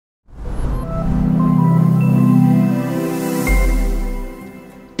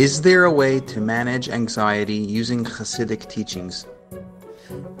Is there a way to manage anxiety using Hasidic teachings?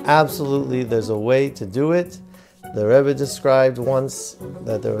 Absolutely, there's a way to do it. The Rebbe described once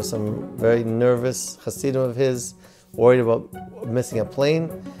that there were some very nervous Hasidim of his worried about missing a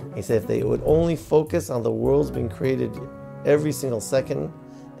plane. He said if they would only focus on the worlds being created every single second,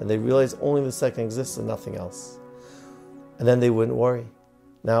 and they realize only the second exists and nothing else, and then they wouldn't worry.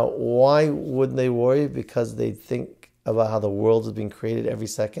 Now, why wouldn't they worry? Because they think about how the world is being created every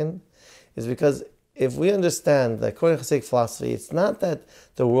second. Is because if we understand that according to Hasidic philosophy, it's not that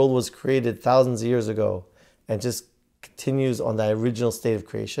the world was created thousands of years ago and just continues on the original state of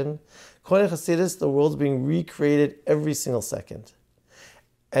creation. According to Hasidus, the world's being recreated every single second.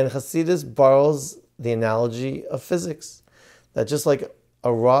 And Hasidus borrows the analogy of physics, that just like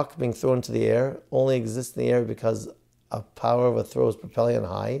a rock being thrown into the air only exists in the air because a power of a throw is propelling it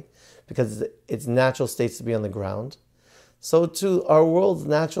high, because its natural state is to be on the ground. So too, our world's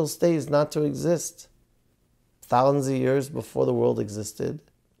natural state is not to exist. Thousands of years before the world existed,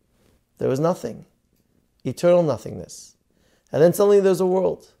 there was nothing. Eternal nothingness. And then suddenly there's a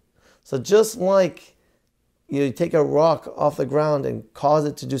world. So just like you take a rock off the ground and cause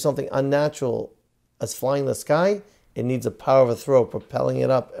it to do something unnatural as flying in the sky, it needs a power of a throw propelling it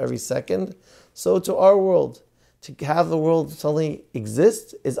up every second. So to our world, to have the world suddenly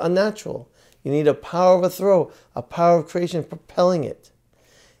exist is unnatural. You need a power of a throw, a power of creation propelling it.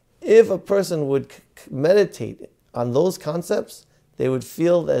 If a person would meditate on those concepts, they would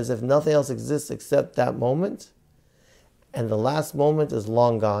feel as if nothing else exists except that moment, and the last moment is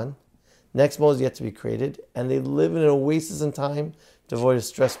long gone. Next moment is yet to be created, and they live in an oasis in time devoid of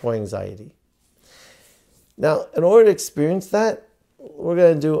stress or anxiety. Now, in order to experience that, we're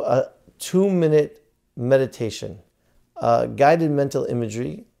going to do a 2-minute meditation, guided mental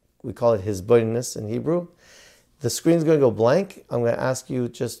imagery. We call it Hisbodedus in Hebrew. The screen's going to go blank. I'm going to ask you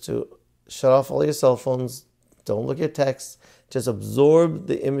just to shut off all your cell phones. Don't look at text. Just absorb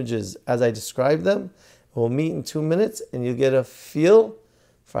the images as I describe them. We'll meet in 2 minutes and you'll get a feel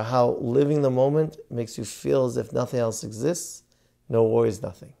for how living the moment makes you feel as if nothing else exists. No worries,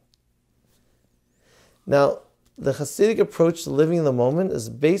 nothing. Now, the Hasidic approach to living in the moment is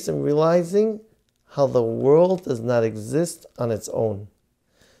based on realizing how the world does not exist on its own,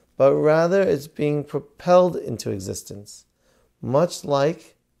 but rather it's being propelled into existence, much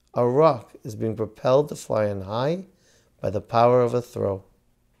like a rock is being propelled to fly on high by the power of a throw.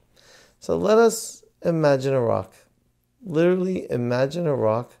 So let us imagine a rock. Literally imagine a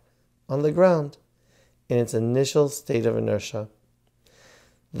rock on the ground in its initial state of inertia.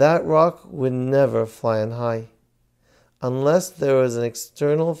 That rock would never fly on high unless there was an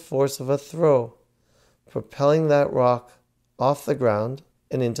external force of a throw propelling that rock off the ground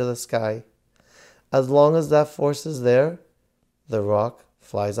and into the sky. As long as that force is there, the rock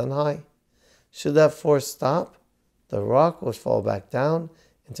flies on high. Should that force stop, the rock will fall back down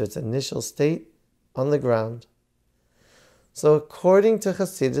into its initial state on the ground. So according to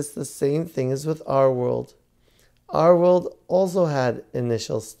Hasidus, the same thing is with our world. Our world also had an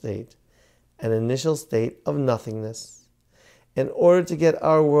initial state of nothingness. In order to get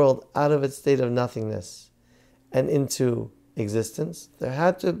our world out of its state of nothingness and into existence, there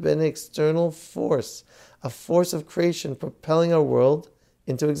had to have been an external force, a force of creation propelling our world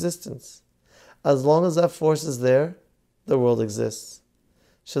into existence. As long as that force is there, the world exists.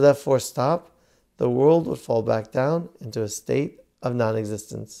 Should that force stop, the world would fall back down into a state of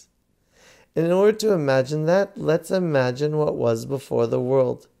non-existence. And in order to imagine that, let's imagine what was before the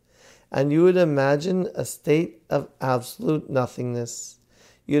world. And you would imagine a state of absolute nothingness.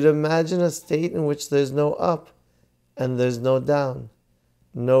 You'd imagine a state in which there's no up and there's no down,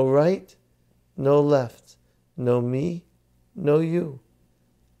 no right, no left, no me, no you,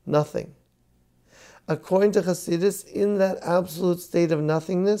 nothing. According to Hasidus, in that absolute state of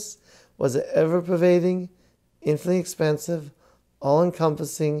nothingness was an ever-pervading, infinitely expansive,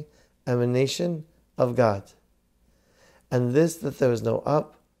 all-encompassing emanation of God. And this, that there was no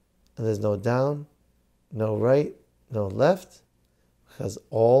up, and there's no down, no right, no left, because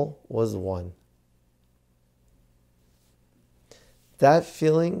all was one. That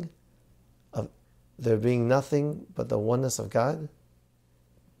feeling of there being nothing but the oneness of God,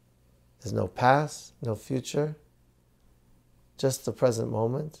 there's no past, no future, just the present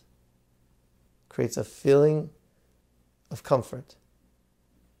moment, creates a feeling of comfort.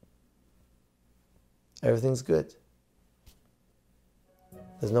 Everything's good.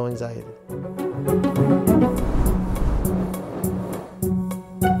 There's no anxiety.